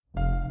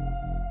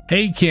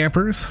Hey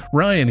campers,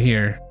 Ryan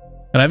here,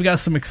 and I've got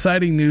some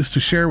exciting news to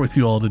share with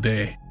you all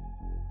today.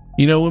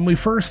 You know, when we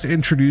first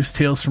introduced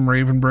Tales from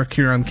Ravenbrook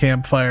here on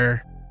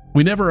Campfire,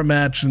 we never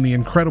imagined the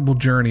incredible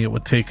journey it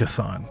would take us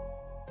on.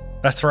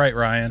 That's right,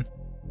 Ryan.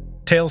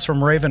 Tales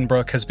from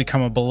Ravenbrook has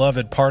become a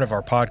beloved part of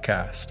our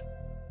podcast,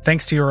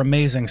 thanks to your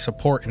amazing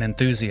support and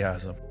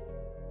enthusiasm.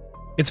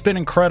 It's been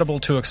incredible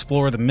to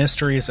explore the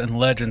mysteries and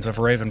legends of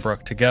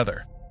Ravenbrook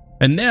together.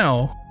 And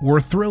now,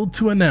 we're thrilled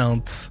to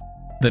announce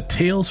that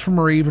Tales from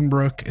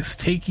Ravenbrook is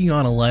taking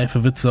on a life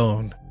of its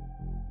own.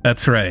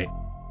 That's right,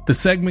 the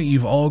segment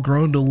you've all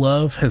grown to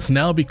love has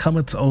now become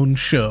its own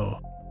show,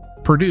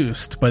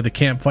 produced by the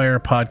Campfire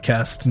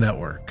Podcast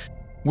Network.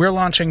 We're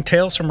launching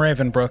Tales from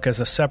Ravenbrook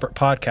as a separate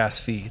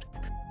podcast feed,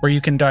 where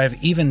you can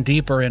dive even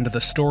deeper into the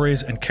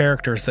stories and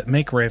characters that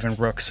make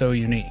Ravenbrook so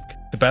unique.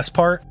 The best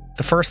part?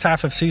 The first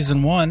half of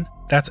Season 1,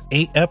 that's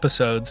 8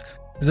 episodes,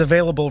 is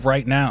available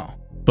right now.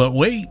 But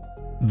wait,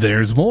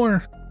 there's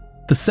more.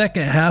 The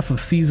second half of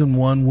Season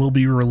 1 will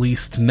be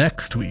released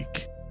next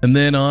week, and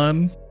then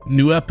on,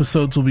 new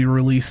episodes will be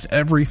released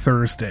every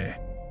Thursday.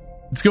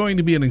 It's going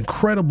to be an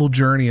incredible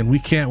journey, and we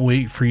can't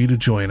wait for you to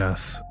join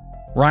us.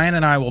 Ryan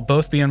and I will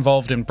both be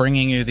involved in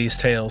bringing you these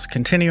tales,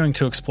 continuing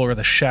to explore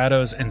the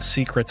shadows and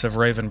secrets of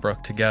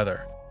Ravenbrook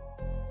together.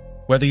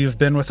 Whether you've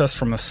been with us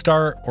from the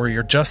start, or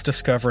you're just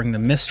discovering the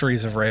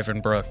mysteries of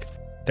Ravenbrook,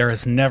 there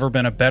has never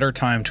been a better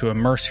time to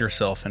immerse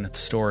yourself in its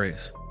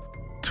stories.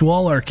 To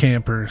all our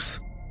campers,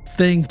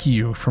 thank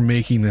you for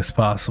making this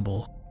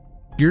possible.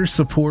 Your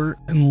support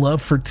and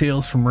love for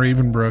Tales from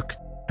Ravenbrook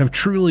have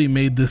truly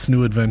made this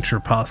new adventure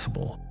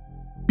possible.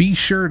 Be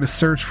sure to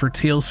search for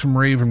Tales from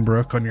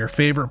Ravenbrook on your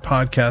favorite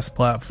podcast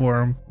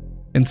platform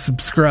and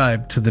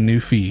subscribe to the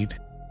new feed.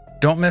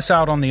 Don't miss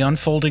out on the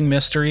unfolding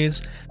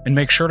mysteries, and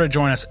make sure to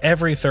join us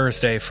every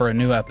Thursday for a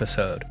new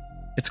episode.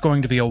 It's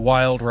going to be a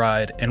wild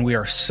ride, and we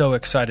are so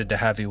excited to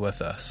have you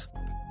with us.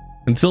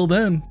 Until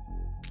then,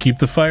 keep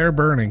the fire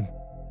burning,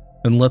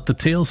 and let the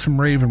Tales from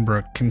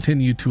Ravenbrook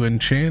continue to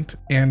enchant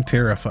and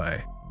terrify.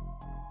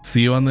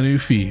 See you on the new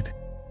feed.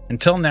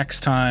 Until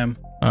next time,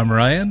 I'm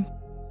Ryan.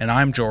 And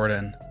I'm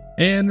Jordan.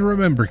 And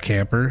remember,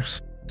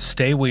 campers,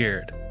 stay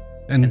weird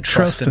and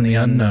trust in the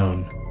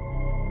unknown.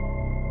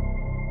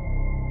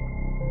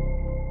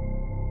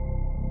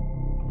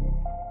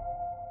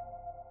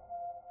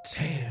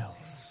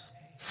 Tales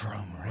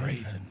from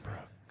Ravenbrook.